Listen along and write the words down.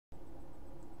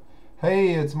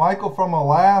Hey, it's Michael from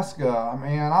Alaska.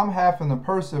 Man, I'm having to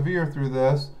persevere through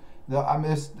this.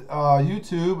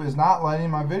 YouTube is not letting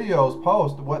my videos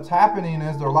post. What's happening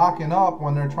is they're locking up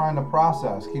when they're trying to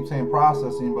process. Keep saying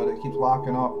processing, but it keeps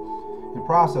locking up in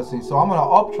processing. So I'm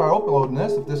gonna try uploading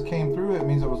this. If this came through, it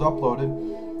means it was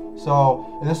uploaded.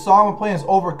 So, and this song I'm playing is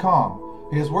Overcome,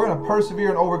 because we're gonna persevere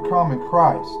and overcome in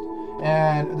Christ.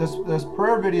 And this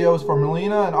prayer video is for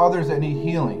Marlena and others that need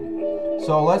healing.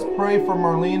 So let's pray for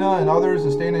Marlena and others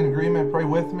to stand in agreement. Pray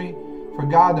with me for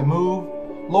God to move.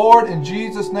 Lord, in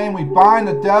Jesus' name, we bind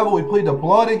the devil. We plead the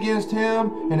blood against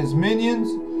him and his minions.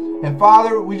 And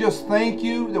Father, we just thank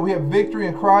you that we have victory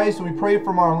in Christ. And we pray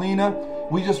for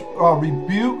Marlena. We just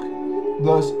rebuke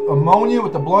this ammonia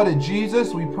with the blood of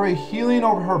Jesus. We pray healing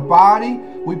over her body.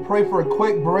 We pray for a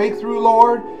quick breakthrough,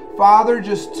 Lord. Father,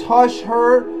 just touch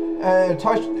her and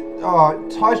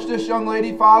touch this young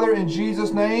lady, Father, in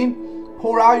Jesus' name.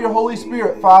 Pour out your Holy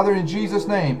Spirit, Father, in Jesus'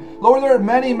 name. Lord, there are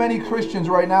many, many Christians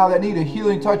right now that need a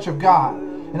healing touch of God.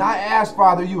 And I ask,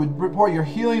 Father, you would report your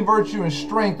healing virtue and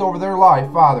strength over their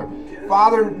life, Father.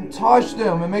 Father, touch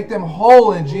them and make them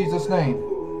whole in Jesus' name.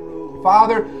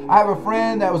 Father, I have a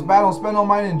friend that was battling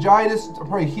spondylomeningitis. I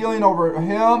pray healing over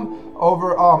him,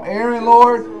 over Aaron,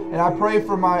 Lord. And I pray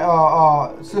for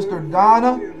my sister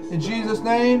Donna, in Jesus'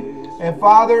 name. And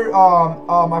Father,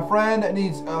 my friend that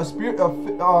needs a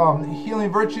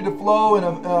healing virtue to flow in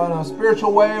a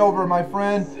spiritual way over my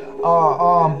friend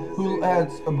who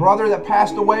has a brother that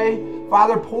passed away.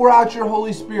 Father, pour out your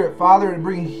Holy Spirit, Father, and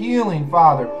bring healing,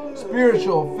 Father,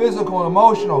 spiritual, physical, and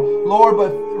emotional. Lord,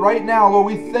 but right now, Lord,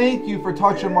 we thank you for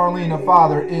touching Marlena,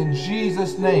 Father, in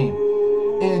Jesus' name.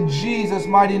 In Jesus'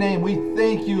 mighty name, we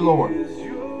thank you, Lord.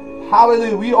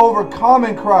 Hallelujah. We overcome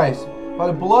in Christ. By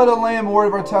the blood of the Lamb and word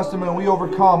of our testament, we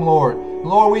overcome, Lord.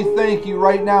 Lord, we thank you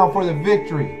right now for the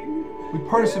victory. We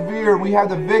persevere. We have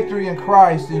the victory in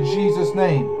Christ in Jesus'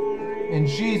 name. In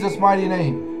Jesus' mighty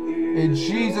name. In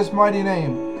Jesus' mighty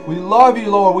name. We love you,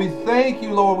 Lord. We thank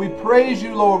you, Lord. We praise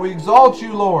you, Lord. We exalt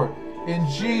you, Lord. In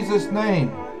Jesus'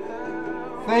 name.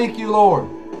 Thank you, Lord.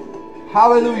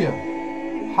 Hallelujah.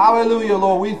 Hallelujah,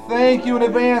 Lord. We thank you in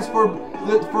advance for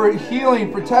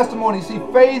healing, for testimony. See,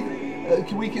 faith.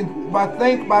 We can by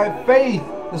faith,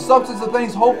 the substance of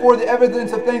things hoped for, the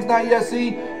evidence of things not yet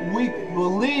seen. We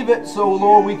believe it, so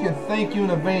Lord, we can thank you in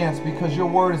advance because your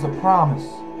word is a promise.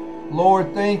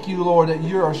 Lord, thank you, Lord, that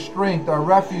you're our strength, our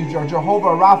refuge, our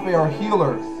Jehovah Rapha, our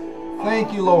healer.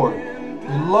 Thank you, Lord.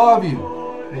 We love you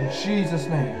in Jesus'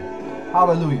 name.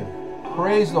 Hallelujah.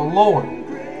 Praise the Lord.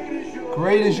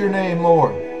 Great is your name,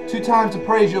 Lord. 2 times to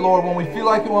praise you, Lord, when we feel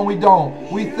like it, when we don't.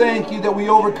 We thank you that we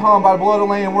overcome by the blood of the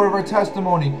Lamb, word of our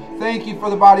testimony. Thank you for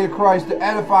the body of Christ to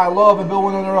edify, love, and build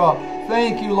one another up.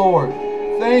 Thank you, Lord.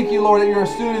 Thank you, Lord, that you're a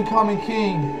soon and coming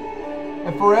King.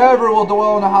 And forever will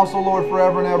dwell in the house of the Lord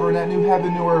forever and ever in that new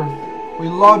heaven, new earth. We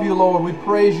love you, Lord. We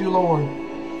praise you, Lord.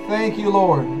 Thank you,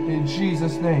 Lord. In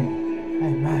Jesus' name.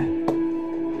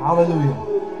 Amen.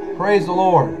 Hallelujah. Praise the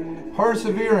Lord.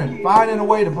 Persevering, finding a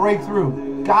way to break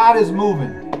through. God is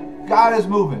moving. God is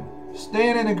moving.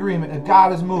 Stand in agreement that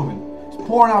God is moving. He's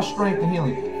pouring out strength and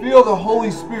healing. Feel the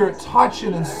Holy Spirit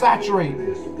touching and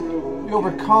saturating. We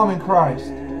overcome in Christ.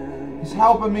 He's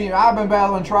helping me. I've been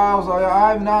battling trials.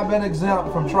 I've not been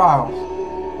exempt from trials.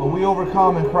 But we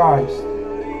overcome in Christ.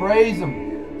 Praise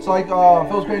Him. It's like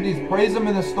Phil's great deeds. Praise Him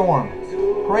in the storm.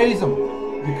 Praise Him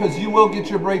because you will get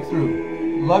your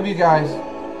breakthrough. Love you guys.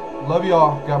 Love you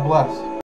all. God bless.